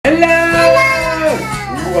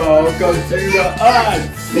welcome to the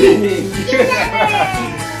unseen.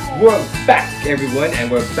 We're back, everyone, and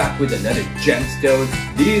we're back with another gemstone.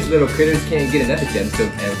 These little critters can't get another gemstone,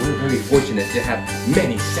 and we're very fortunate to have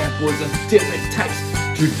many samples of different types.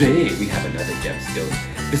 Today, we have another gemstone.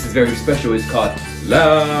 This is very special. It's called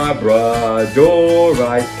Labradorite.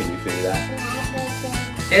 Can you say that?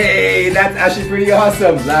 Hey, that's actually pretty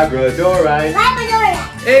awesome. Labradorite.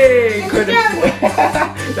 Labradorite. Hey, incredible.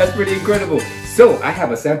 That's pretty incredible. So, I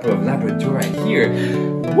have a sample of Labradorite here.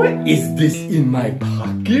 What is this in my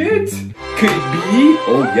pocket? Could it be?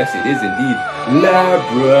 Oh, yes, it is indeed.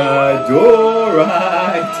 Labradorite.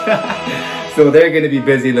 So they're going to be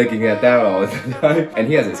busy looking at that all the time. And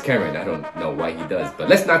he has his camera, and I don't know why he does. But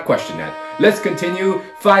let's not question that. Let's continue.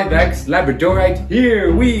 5X Labradorite.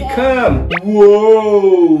 Here we come.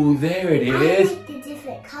 Whoa, there it is. I like the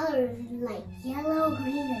different colors, like yellow,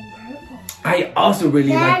 green, and purple. I also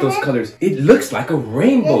really like those colors. It looks like a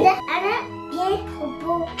rainbow.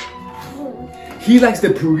 He likes the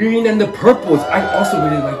green and the purples. I also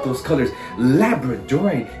really like those colors.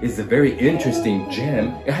 Labradorite is a very interesting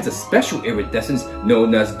gem. It has a special iridescence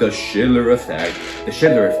known as the Schiller effect. The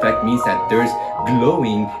Schiller effect means that there's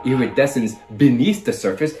glowing iridescence beneath the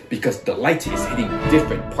surface because the light is hitting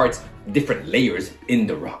different parts, different layers in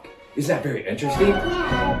the rock. Is that very interesting?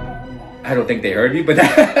 I don't think they heard me, but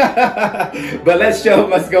but let's show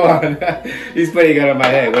him what's going on. He's putting it on my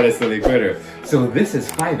head. What a silly critter. So this is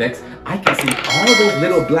 5X. I can see all those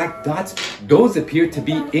little black dots. Those appear to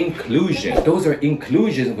be inclusions. Those are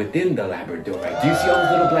inclusions within the Labradorite. Do you see all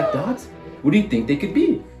those little black dots? What do you think they could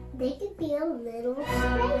be? They could be a little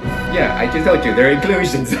strange. Yeah, I just told you, they're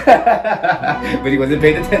inclusions. But he wasn't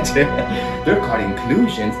paying attention. They're called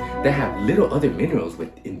inclusions that have little other minerals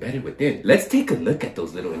embedded within. Let's take a look at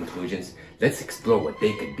those little inclusions. Let's explore what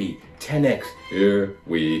they could be. 10X, here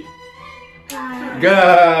we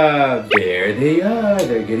go. There they are.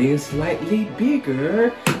 They're getting slightly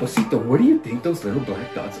bigger. Osito, what do you think those little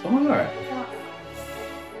black dots are?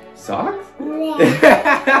 Socks?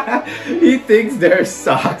 Yeah. He thinks they're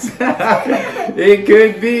socks. It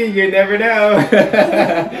could be, you never know.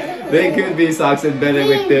 They could be socks embedded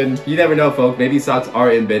within. You never know, folks. Maybe socks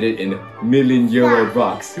are embedded in million-year-old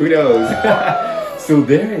rocks. Who knows? So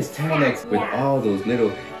there is 10X with all those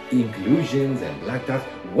little inclusions and black dots.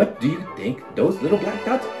 What do you think those little black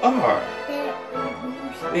dots are?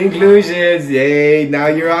 Inclusions. Yay, now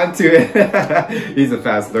you're on to it. He's a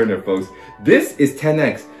fast learner, folks. This is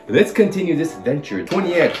 10X. Let's continue this adventure.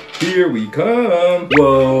 20X, here we come.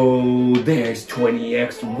 Whoa, there's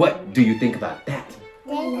 20X. What do you think about that?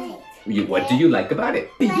 What do you like about it?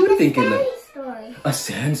 What do you think it looks like? A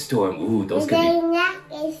sandstorm. Ooh, those could be.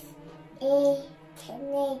 Is a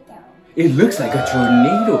tornado. It looks like a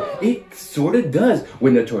tornado. It sort of does.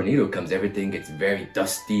 When a tornado comes, everything gets very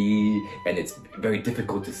dusty and it's very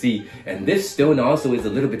difficult to see. And this stone also is a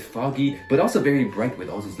little bit foggy, but also very bright with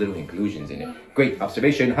all those little inclusions in it. Great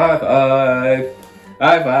observation. High five.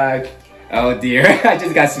 High five. Oh dear, I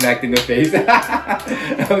just got smacked in the face.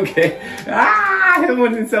 Okay. Ah,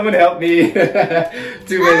 someone help me.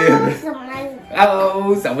 Too many.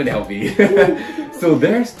 Oh, someone help me. So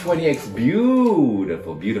there's 20X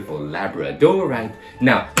beautiful, beautiful Labradorite.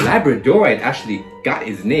 Now, Labradorite actually got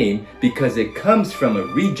its name because it comes from a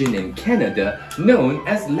region in Canada known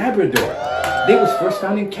as Labrador. They was first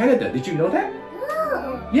found in Canada. Did you know that?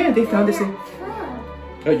 No. Yeah, they found this in...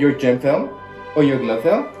 Oh, your gem fell? Oh, your glove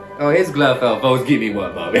fell? Oh, his glove fell, folks. Give me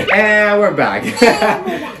one moment. And we're back.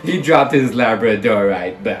 He dropped his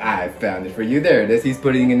Labradorite, but I found it for you. There it is. He's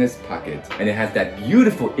putting it in his pocket. And it has that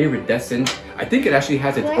beautiful iridescence. I think it actually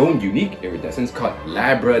has its own unique iridescence called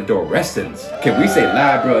Labradorescence. Can we say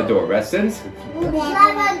Labradorescence?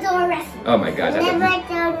 Labradorescence. Oh my gosh.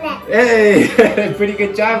 Labradorescence. Hey, pretty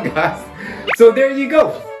good job, guys. So there you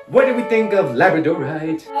go. What did we think of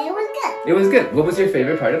Labradorite? It was good. It was good. What was your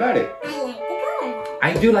favorite part about it? I like the color.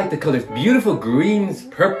 I do like the colors. Beautiful greens,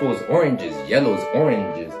 purples, oranges, yellows,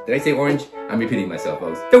 oranges. Did I say orange? I'm repeating myself,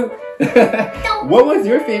 folks. What was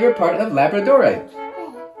your favorite part of Labradorite?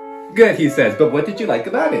 Good, he says. But what did you like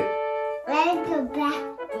about it? I like the black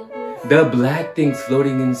things. The black things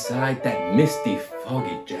floating inside that misty,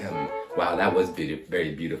 foggy gem. Wow, that was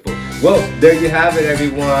very beautiful. Well, there you have it,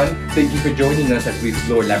 everyone. Thank you for joining us as we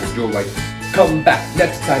explore Labradorite. Come back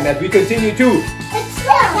next time as we continue to